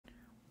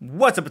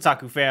What's up,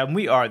 Otaku fam?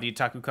 We are the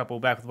Otaku Couple,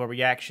 back with more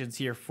reactions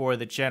here for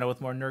the channel with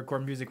more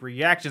nerdcore music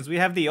reactions. We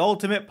have the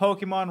ultimate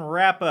Pokemon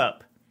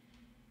wrap-up.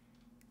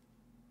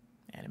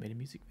 Animated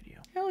music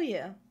video. Hell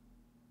yeah.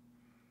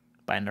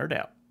 By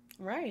NerdOut.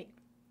 Right.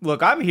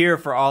 Look, I'm here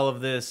for all of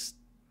this,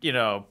 you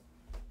know,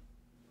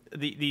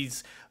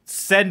 these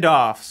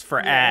send-offs for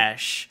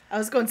Ash. I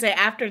was going to say,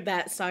 after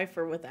that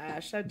cipher with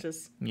Ash, I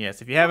just...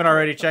 Yes, if you haven't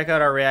already, check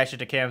out our reaction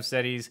to Cam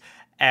Steady's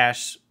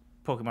Ash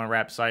Pokemon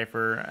Rap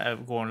Cypher,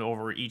 going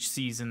over each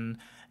season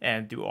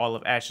and through all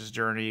of Ash's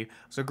journey.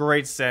 It's a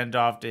great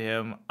send-off to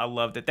him. I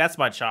loved it. That's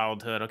my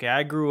childhood, okay?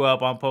 I grew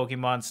up on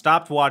Pokemon,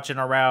 stopped watching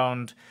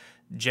around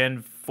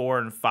Gen 4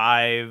 and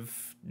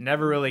 5,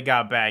 never really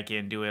got back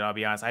into it, I'll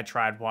be honest. I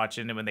tried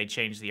watching it when they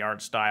changed the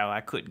art style.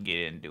 I couldn't get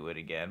into it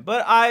again.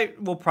 But I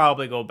will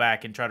probably go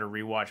back and try to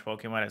rewatch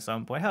Pokemon at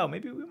some point. Hell,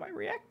 maybe we might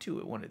react to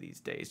it one of these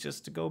days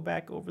just to go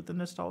back over the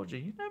nostalgia.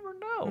 You never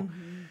know.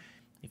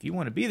 If you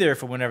want to be there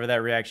for whenever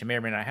that reaction may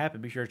or may not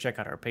happen, be sure to check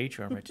out our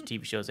Patreon, where to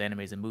TV shows,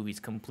 animes, and movies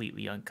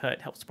completely uncut.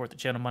 Help support the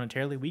channel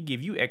monetarily. We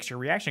give you extra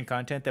reaction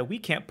content that we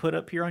can't put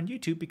up here on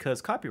YouTube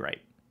because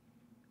copyright.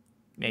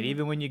 And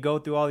even when you go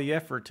through all the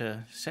effort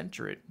to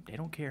censor it, they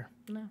don't care.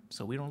 No.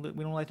 So we don't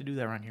like to do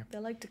that around here. They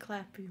like to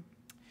clap you.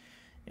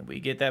 And we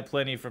get that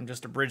plenty from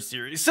just a bridge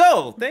series.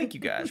 So thank you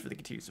guys for the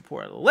continued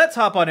support. Let's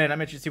hop on in. I'm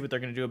interested to see what they're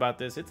going to do about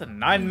this. It's a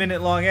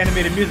 9-minute long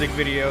animated music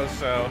video,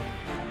 so...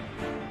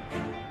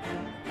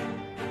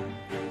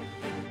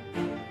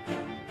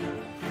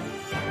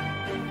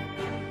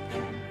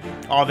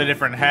 all the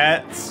different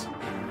hats.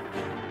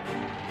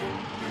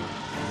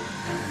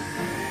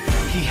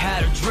 He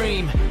had a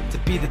dream to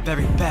be the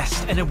very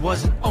best, and it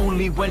wasn't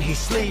only when he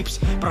sleeps,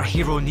 but our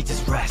hero needs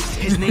his rest.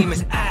 His name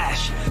is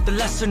Ash, the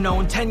lesser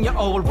known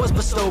 10-year-old was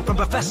bestowed from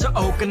Professor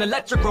Oak an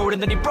electric road,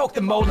 and then he broke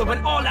the mold and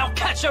went all out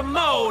catcher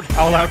mode.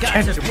 All out Guys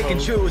catcher just pick mode.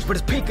 and choose, but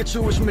his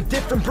Pikachu was from a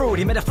different brood.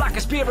 He made a flock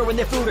of Spearow when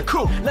they flew the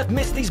crew. Left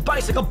Misty's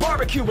bicycle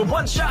barbecue with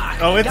one shot.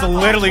 Oh, it's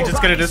literally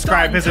just gonna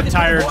describe his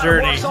entire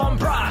journey.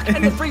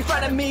 And the free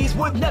frenemies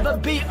would never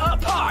be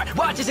apart.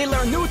 Watch as he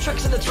learn new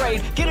tricks of the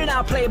trade, getting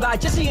outplayed by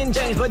Jesse and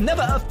James, but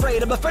never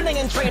afraid of befriending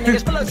and training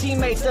his fellow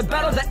teammates to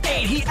battle the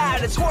 8. He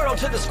added Squirtle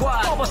to the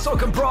squad, almost so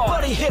can brawl,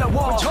 but he hit a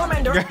wall.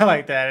 Tormentor. I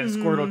like that. And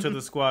Squirtle to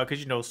the squad, because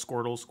you know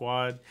Squirtle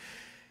Squad.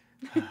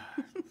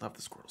 Love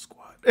the Squirtle Squad.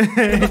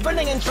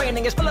 Befriending and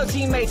training his fellow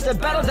teammates to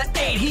battle the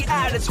 8. He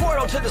added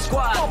Squirtle to the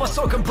squad, almost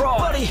so can brawl,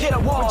 but he hit a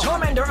wall.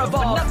 Tormentor evolved,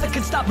 but nothing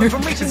can stop him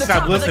from reaching the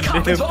top of the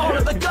conference for all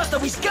of the gusto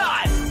he's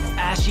got.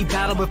 Ashy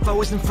battled with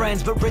foes and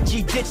friends, but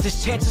Richie ditched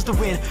his chances to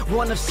win.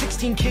 One of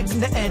 16 kids in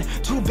the end.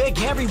 Too big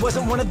Harry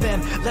wasn't one of them.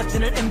 Left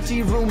in an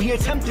empty room, he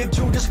attempted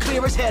to just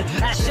clear his head.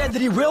 Ash said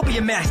that he will be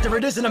a master.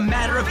 It isn't a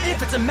matter of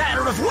if, it's a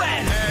matter of when.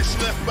 Ash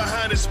left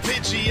behind his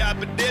Pidgeot,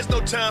 but there's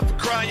no time for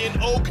crying.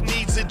 Oak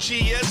needs a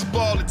GS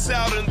ball. It's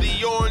out in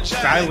the orange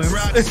islands.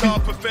 Rock saw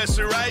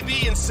Professor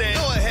Ivy and said,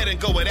 "Go ahead and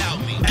go without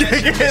me."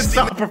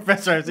 Saw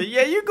Professor Ivy said,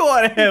 "Yeah, you go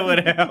on ahead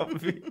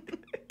without me."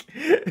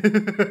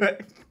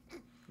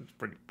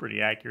 Pretty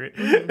accurate.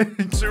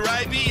 Sir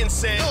Ivy and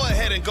said, "Go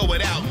ahead and go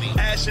without me."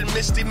 Ash and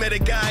Misty met a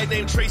guy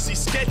named Tracy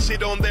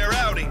Sketchit on their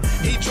outing.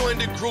 He joined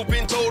the group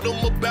and told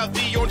them about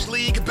the Orange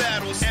League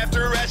battles.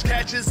 After Ash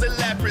catches a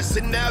Lapras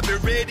and now they're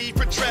ready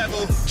for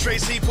travel,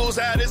 Tracy pulls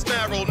out his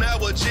marrow. Now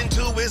a Gen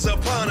 2 is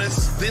upon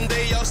us. Then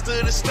they all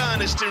stood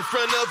astonished in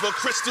front of a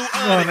crystal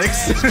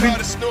onyx. Ash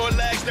caught a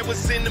Snorlax that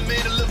was in the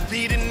middle of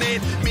beating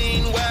it.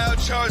 Meanwhile,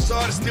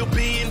 Charizard is still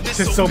being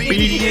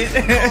disobedient.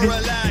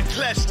 Coraline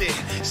clutched it.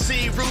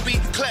 See Ruby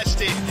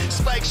clutched it.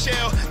 Spike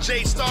Shell,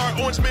 J-Star,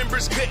 Orange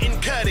members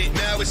couldn't cut it.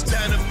 Now it's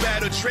time to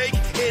battle Drake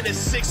in a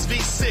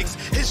 6v6.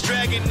 His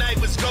Dragon Knight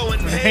was going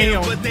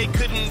ham, but they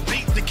couldn't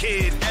beat the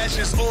kid.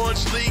 Ash's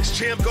Orange League's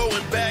champ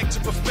going back to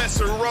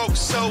Professor Oak,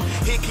 so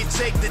he can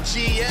take the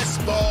GS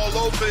ball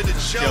over to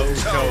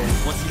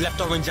Johto. Once he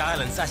left Orange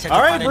Islands, Ash had All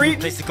to right, find a Breed.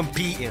 new place to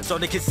compete in. So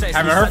they could say,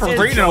 Haven't heard from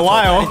Breed in a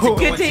while.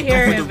 Good to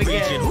hear him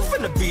again. Who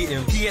finna beat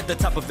him? He at the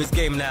top of his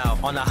game now.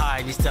 On a high,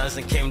 and he still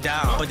hasn't came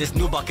down. But this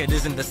new bucket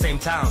is in the same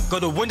town. Go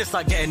to win to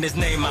start getting his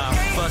name out.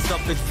 First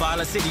up, it's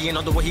Violent City, and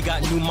on the way he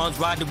got new moms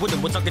riding with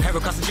him. We're talking Hero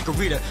across the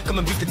Chikorita. Come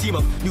and beat the team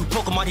up. New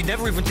Pokemon, he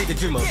never even did the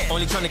dream of.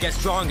 Only trying to get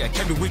stronger,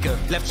 can be weaker.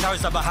 Left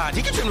Charizard behind.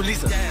 He can train with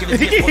Lisa. He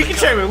can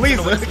train with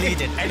Lisa.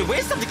 Anyway,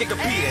 it's time to get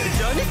competing. The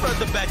journey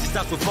further back just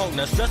starts with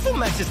Faulkner. Stressful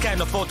matches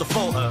can't afford to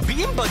falter.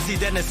 Beating Bugsy,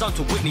 then it's on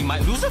to Whitney.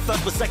 Might lose it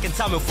first, but second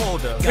time in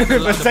folder.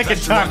 But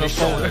second time in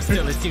folder.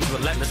 Still, his team's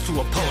relentless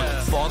to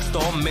opponents.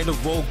 Fogstorm, Middle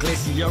Road,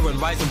 Glacier,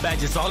 and Rising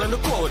Badges all in the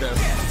quota.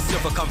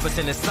 Silver Compass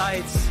in his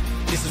sights.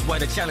 This is where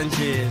the challenge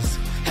is.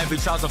 Heavy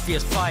trials and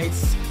fierce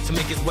fights to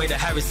make his way to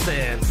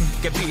Harrison.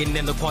 Get beaten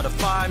in the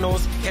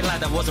quarterfinals. Can't lie,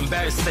 that was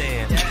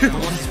embarrassing. But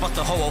once he spots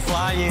the Ho-Oh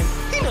flying,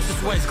 he knows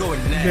just where he's going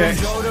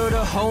next.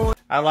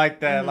 I like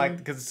that, like,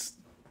 because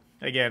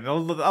again, I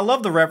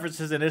love the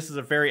references, and this is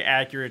a very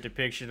accurate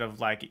depiction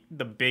of like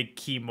the big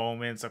key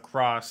moments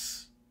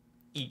across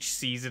each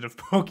season of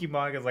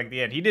Pokemon. Because like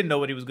the end, he didn't know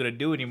what he was gonna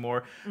do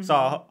anymore.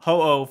 Saw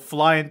Ho-Oh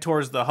flying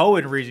towards the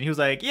Hoenn region. He was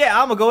like, "Yeah,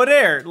 I'm gonna go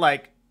there."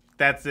 Like,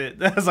 that's it.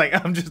 That's like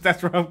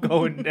that's where I'm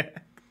going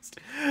next.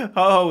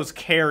 Ho was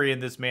carrying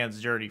this man's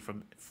journey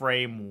from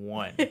frame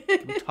 1. Can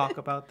we talk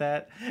about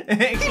that?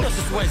 He knows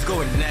just where it's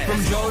going next.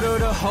 From Jodo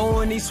to Ho,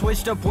 and he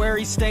switched up where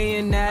he's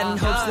staying at. In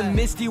hopes that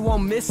Misty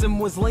won't miss him,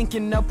 was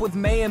linking up with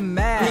May and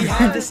Matt. He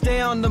had to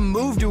stay on the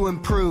move to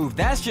improve.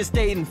 That's just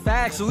stating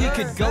facts, so he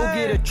could go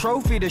get a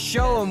trophy to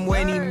show him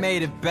when he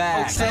made it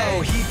back. So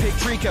he picked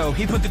Trico,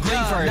 he put the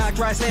green first. Knocked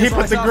Rice he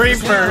put the green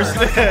first.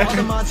 All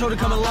the Monto to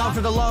come along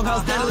for the long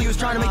haul. Steadily, he was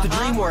trying to make the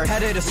dream work.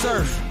 Had it to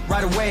surf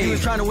right away. He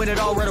was trying to win it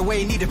all right away.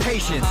 He needed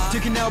patience.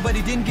 Took it now, but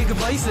he didn't get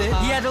complacent.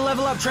 He had to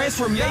level up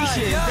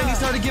transformation. Then he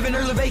started giving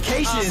early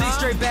vacations. 6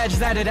 straight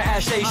badges added to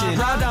Ash Station.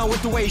 Proud down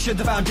with the way he should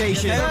the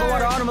foundation. Turbo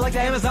water on him like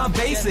the Amazon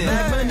basin.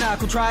 Magma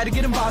will try to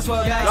get him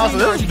Boswell. Also,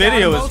 this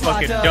video is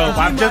fucking dope.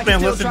 I've just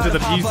been listening to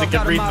the music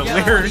and reading the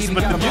lyrics,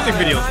 but the music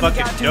video is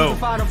fucking dope.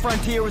 Final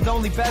frontier was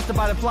only best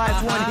by the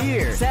flyest one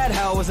here. Sad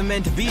how it wasn't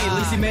meant to be. At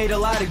least he made a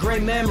lot of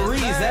great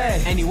memories.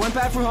 And he went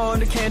back from home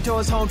to Kanto.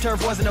 His home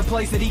turf wasn't a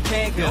place that he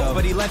can't go,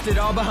 but he left it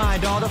all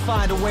behind, all to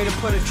find a way to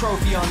put a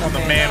trophy on the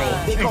mantle.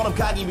 They called him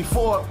cocky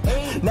before.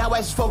 Now I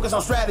just focus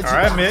on strategy. All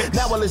right, Mitch.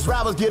 Now while his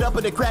rivals get up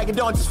at the crack of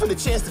dawn just for the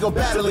chance to go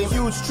battling.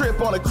 Huge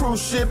trip on a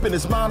cruise ship, and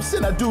his mom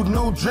sent a dude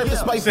new drip.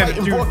 Despite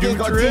fighting Borky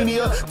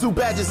Gardenia, 2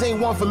 badges ain't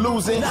one for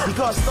losing. He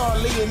caught Star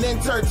Lee and then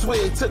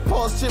Turtwig. Took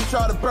Paul's chip,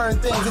 tried to burn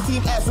things. The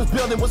team Ash was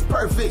building was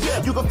perfect.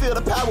 You can feel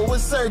the power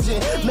was surging.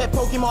 Met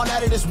Pokemon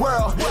out of this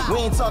world. We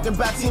ain't talking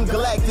about Team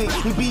Galactic.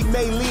 He beat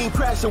Mei Lee and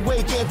Crash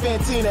Awake and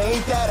Fantina.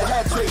 Ain't that a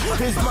hat trick?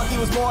 His monkey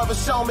was more of a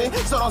showman.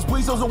 So those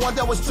Weasels the one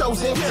that was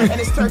chosen. And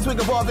his Turtwig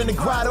evolved in the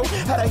grotto.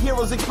 Had our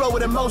heroes explode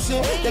with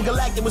emotion. Then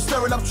Galactic was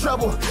stirring up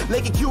trouble.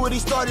 Lake Acuity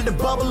started to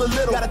bubble a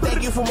little. Gotta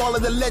thank you from all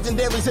of the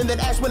legendaries. And then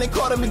Ash when they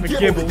caught him in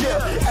Gibble. Yeah.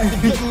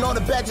 After getting all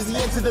the badges, he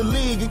entered the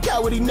league. A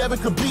coward he never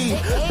could be.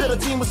 Built a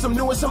team with some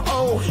new and some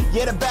old.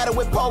 Yeah, the battle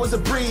with Paul was a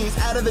breeze.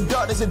 Out of the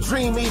darkness, a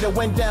dream eater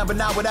went down, but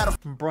not without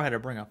a. Bro had to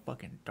bring a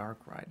fucking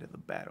Darkrai to the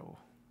battle.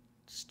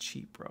 It's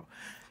cheap, bro.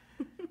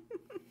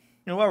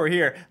 And while we're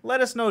here, let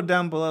us know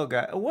down below,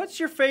 guys. What's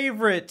your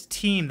favorite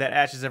team that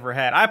Ash has ever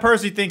had? I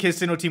personally think his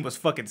Sinnoh team was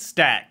fucking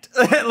stacked.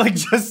 Like,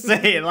 just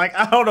saying. Like,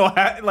 I don't know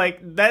how. Like,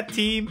 that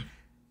team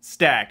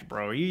stacked,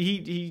 bro.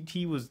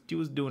 He was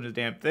doing his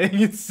damn thing.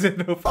 It's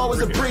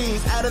always a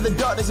breeze. Out of the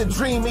darkness, a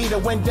dream eater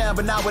went down,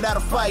 but not without a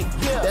fight.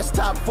 Yeah, that's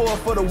top 4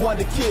 for the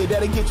Wonder Kid.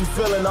 That'll get you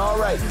feeling all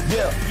right.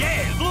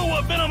 Yeah, blew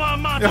a bit on my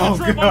mind.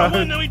 Trip on the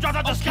wind, then we dropped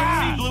out the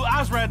sky. Blue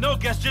eyes red, no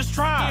guess, just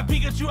try.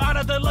 Get Pikachu out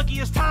at the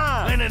luckiest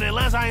time. Landing in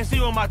lands, I ain't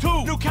see on my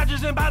 2. New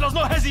catches in battles,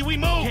 no hezzy, we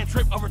move. Can't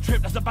trip over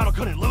trip, that's the battle,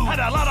 couldn't lose. Had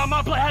a lot on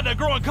my plate, had to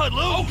grow and cut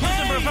loose.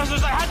 Listen,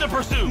 professors, I had to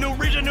pursue. New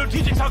region, new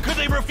teachings, how could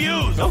they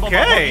refuse?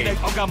 Okay.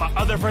 I got my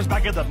other friends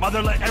back at the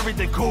mother. Let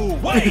everything cool.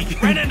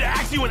 Wait, ran into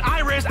Axie and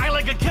Iris. I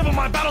like a kid on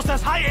my battle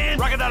says high end.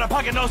 Rocket out of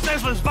pocket, no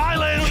senseless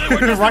violence.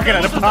 Rocket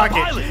out of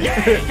pocket.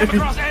 Yeah, came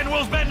across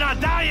Anvil's bed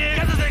not dying.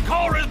 Guesses and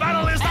chorus,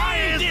 battle in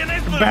science.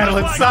 Battle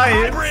in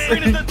science.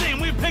 Finish the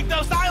thing, we picked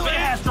up silence. It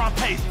had strong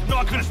pace. No,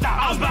 I couldn't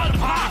stop. I was about to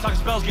pop. Talking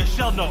spells get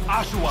shelled, no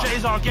Ashua.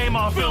 Shades on game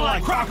on, feel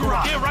like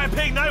Crocodile. Get right,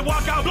 pig night,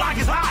 walk out, block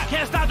is hot.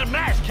 Can't stop the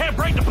match, can't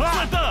break the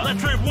block. Let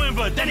Trip win,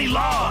 but then he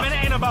lost. Man,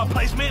 it ain't about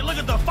placement. Look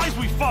at the fights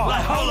we fought.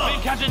 Like, hold up.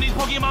 Been catching these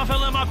Pokemon,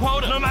 filling my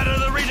quota. No matter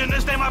the region,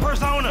 this ain't my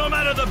persona. No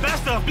matter the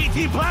best of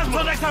BT Plasma.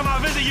 Till next time I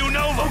visit you,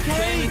 Nova.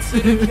 Okay.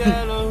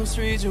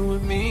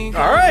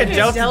 All right,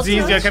 Delta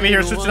Z's gonna come in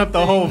here switching up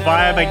the whole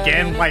vibe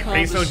again, like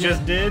Peso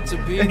just did. To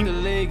beat the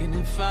league and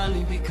then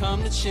finally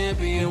become the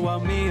champion, while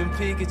me and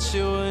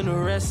Pikachu and the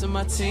rest of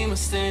my team are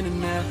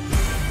standing there.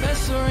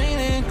 Best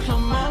arena and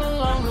climb on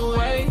along the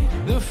way.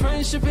 The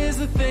friendship is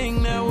the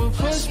thing that will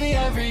push me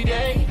every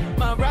day.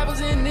 My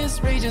rivals in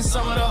this region,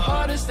 some of the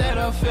hardest that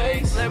I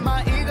face. Let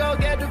my ego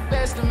get the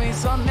best of me,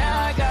 so now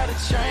I gotta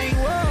train.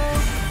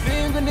 Whoa.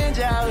 Being the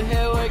ninja out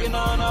here working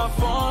on our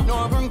form.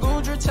 Northern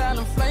Gudra,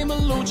 Talon, Flame,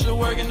 Lucha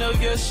working to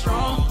get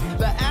strong.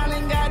 But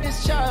Allen got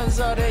this charge,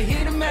 so the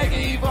heat to make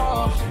it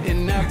evolve.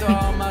 And after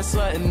all my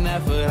sweat and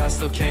effort, I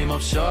still came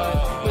up short.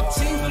 But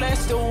teams that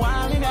still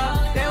wilding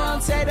out, they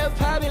won't take the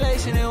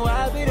population and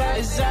wipe it out.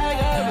 It's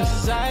Zygarde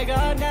versus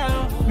Zygarde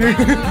now.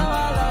 I know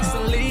I lost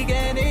the league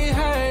and it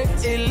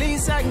hurts. At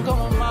least I can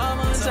call my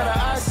mama and tell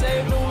her I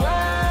saved the world.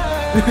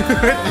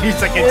 At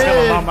least I can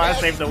tell my mama I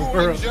saved the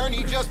world.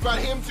 Journey just brought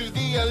him to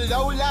the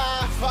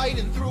Alola.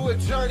 Fighting through a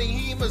journey,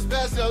 he must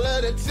best all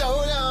of the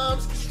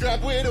totems.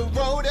 Strapped with a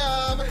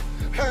rotom.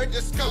 Heard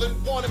the skull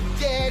and want him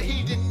dead.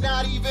 He did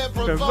not even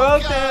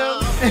provoke him.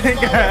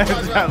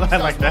 I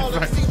like that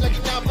part. Seems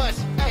like not much.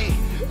 Hey,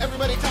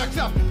 everybody talk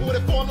tough. Who would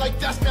have formed like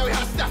dust? Very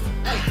hot stuff.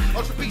 Hey,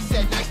 Ultra Beast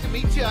said, nice to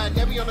meet ya.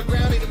 Nebby on the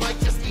ground, and he might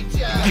just eat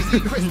ya. See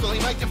Crystal, he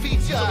might defeat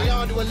ya. So we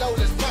on to a low,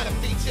 let's find a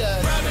feature.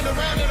 Round and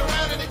around and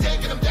around, and they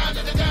taking him down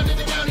to the down to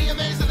the down. He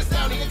amazed and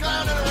astounding, he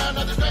clowning around.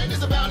 Other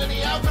strangers abound, and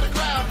he out for the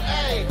crowd.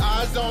 Hey,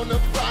 eyes on the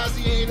prize,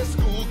 he ain't a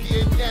school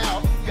kid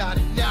now.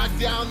 Gotta knock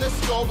down the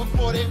score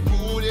before they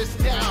rule this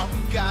town.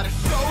 Gotta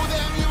show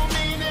them you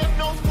mean it,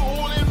 no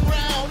fooling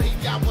round. He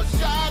got one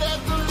shot at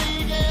the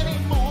league, and he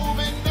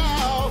moving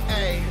now.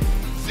 Hey,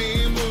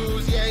 see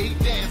moves, yeah, he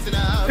dancing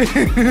up.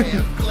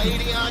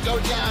 Gladion go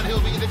down, he'll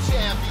be the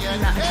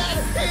champion.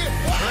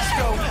 Let's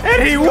go.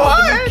 And he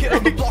won! Kid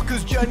on the block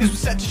whose journeys were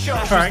set to show.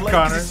 Alright,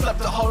 Connor. Slept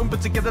at home,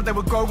 but together they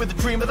would grow with a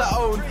dream of their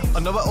own. I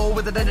know it all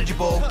with an energy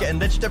ball,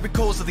 getting edged every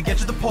course at the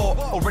edge of the port.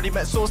 Already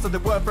met source that they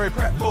weren't very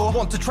prepped for.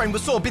 Want to train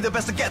with sword, be the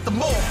best to get them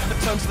more. The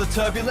terms of the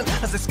turbulent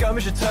as they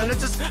skirmish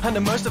eternities, and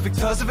immerse the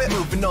victors of it.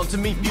 Moving on to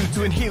meet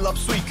Mewtwo and heal up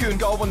Suicune.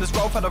 Go on this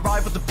road and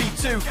arrive with the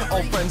B2.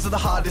 Old friends are the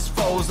hardest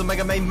foes. The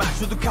Mega Man match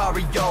with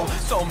Lucario.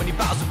 So many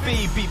battles with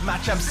B, beat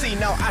match MC.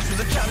 Now Ash was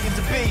a champion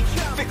to be.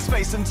 Fixed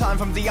space and time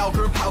from the Al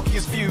group.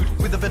 Palkia's feud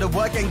with a bit of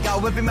work and Gal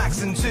will be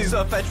maxing too.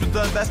 Surf Edge with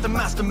the best and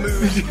master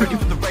moves. Ready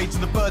for the raids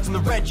and the birds and the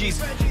Reggies.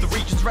 The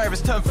region's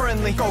rarest turn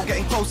friendly. Goal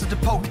getting closer to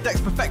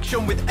Pokedex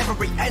perfection with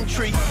every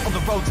entry. On the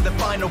road to the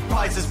final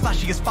prizes.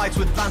 Flashiest fights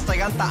with Lance,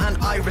 Diantha and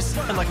Iris.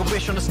 And like a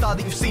wish on a star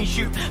that you've seen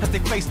shoot as they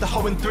face the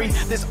Ho and 3.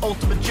 This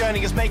ultimate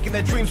journey is making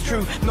their dreams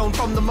true. Known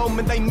from the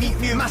moment they meet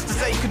Mew.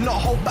 Masters 8 could not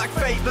hold back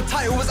fate. The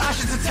title was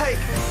Ash's to take.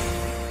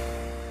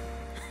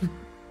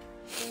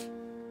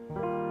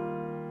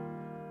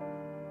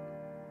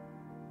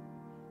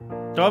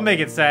 Don't make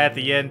it sad at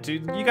the end,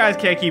 too. You guys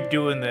can't keep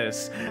doing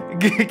this.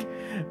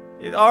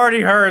 It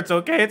already hurts,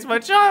 okay? It's my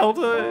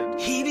childhood.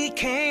 He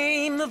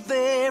became the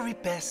very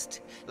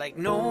best, like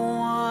no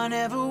one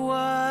ever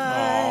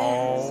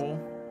was. Oh.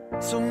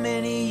 So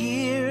many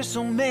years,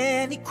 so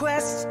many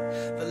quests,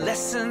 the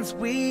lessons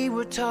we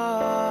were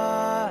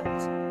taught.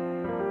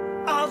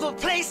 All the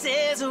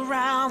places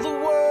around the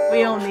world,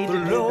 We don't need the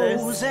to do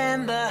lows this.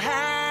 and the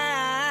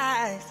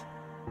highs.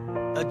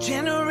 A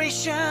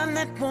generation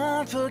that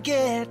won't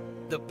forget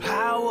the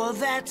power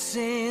that's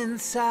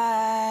inside.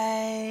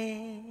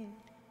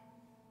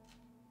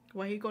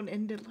 Why you gonna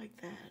end it like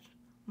that?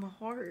 My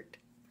heart.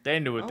 They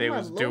knew what Oh they my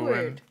was doing.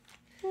 Lord.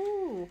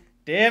 Ooh.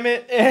 Damn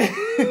it.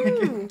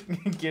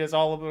 Get us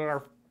all up in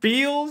our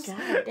feels.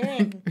 God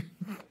dang.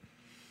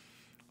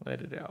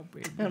 Let it out,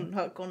 baby. I'm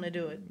not gonna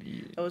do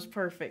it. That was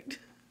perfect.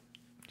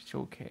 It's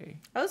okay.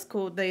 That was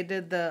cool. They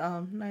did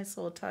the nice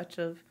little touch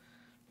of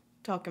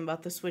talking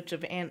about the switch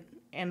of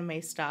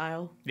anime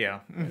style,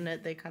 Yeah. and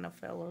that they kind of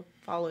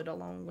followed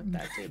along with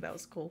that too. That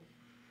was cool.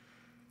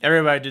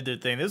 Everybody did their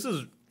thing. This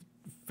is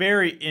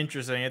very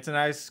interesting. It's a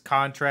nice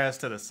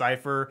contrast to the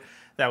Cypher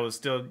that was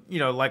still,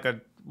 like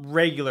a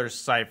regular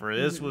Cypher.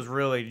 This was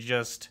really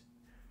just...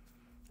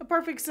 A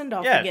perfect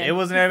send-off Yeah, again. it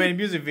was an animated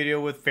music video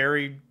with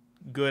very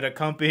good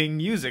accompanying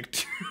music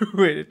to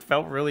it. It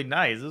felt really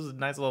nice. It was a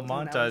nice little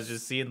montage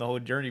just seeing the whole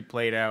journey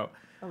played out.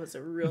 That was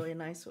a really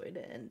nice way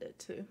to end it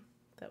too.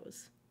 That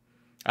was...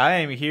 I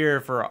am here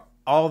for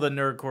all the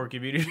nerdcore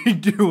community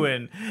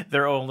doing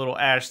their own little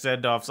Ash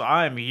send-off, so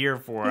I am here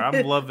for it.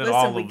 I'm loving all of them.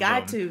 Listen, we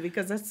got to,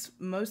 because that's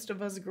most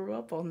of us grew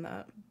up on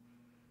that.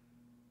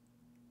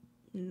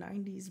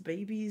 90s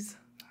babies.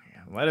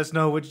 Let us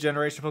know which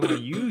generation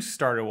Pokemon you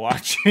started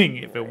watching.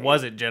 If it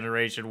wasn't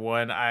Generation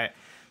 1,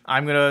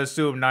 I'm going to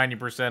assume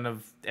 90%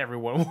 of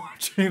everyone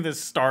watching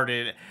this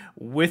started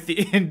with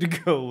the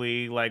Indigo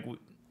League, like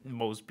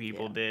most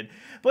people did.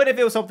 But if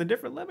it was something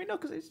different, let me know,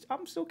 because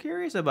I'm still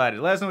curious about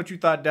it. Let us know what you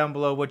thought down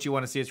below, what you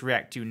want to see us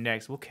react to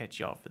next. We'll catch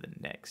y'all for the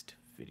next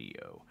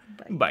video.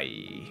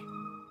 Bye.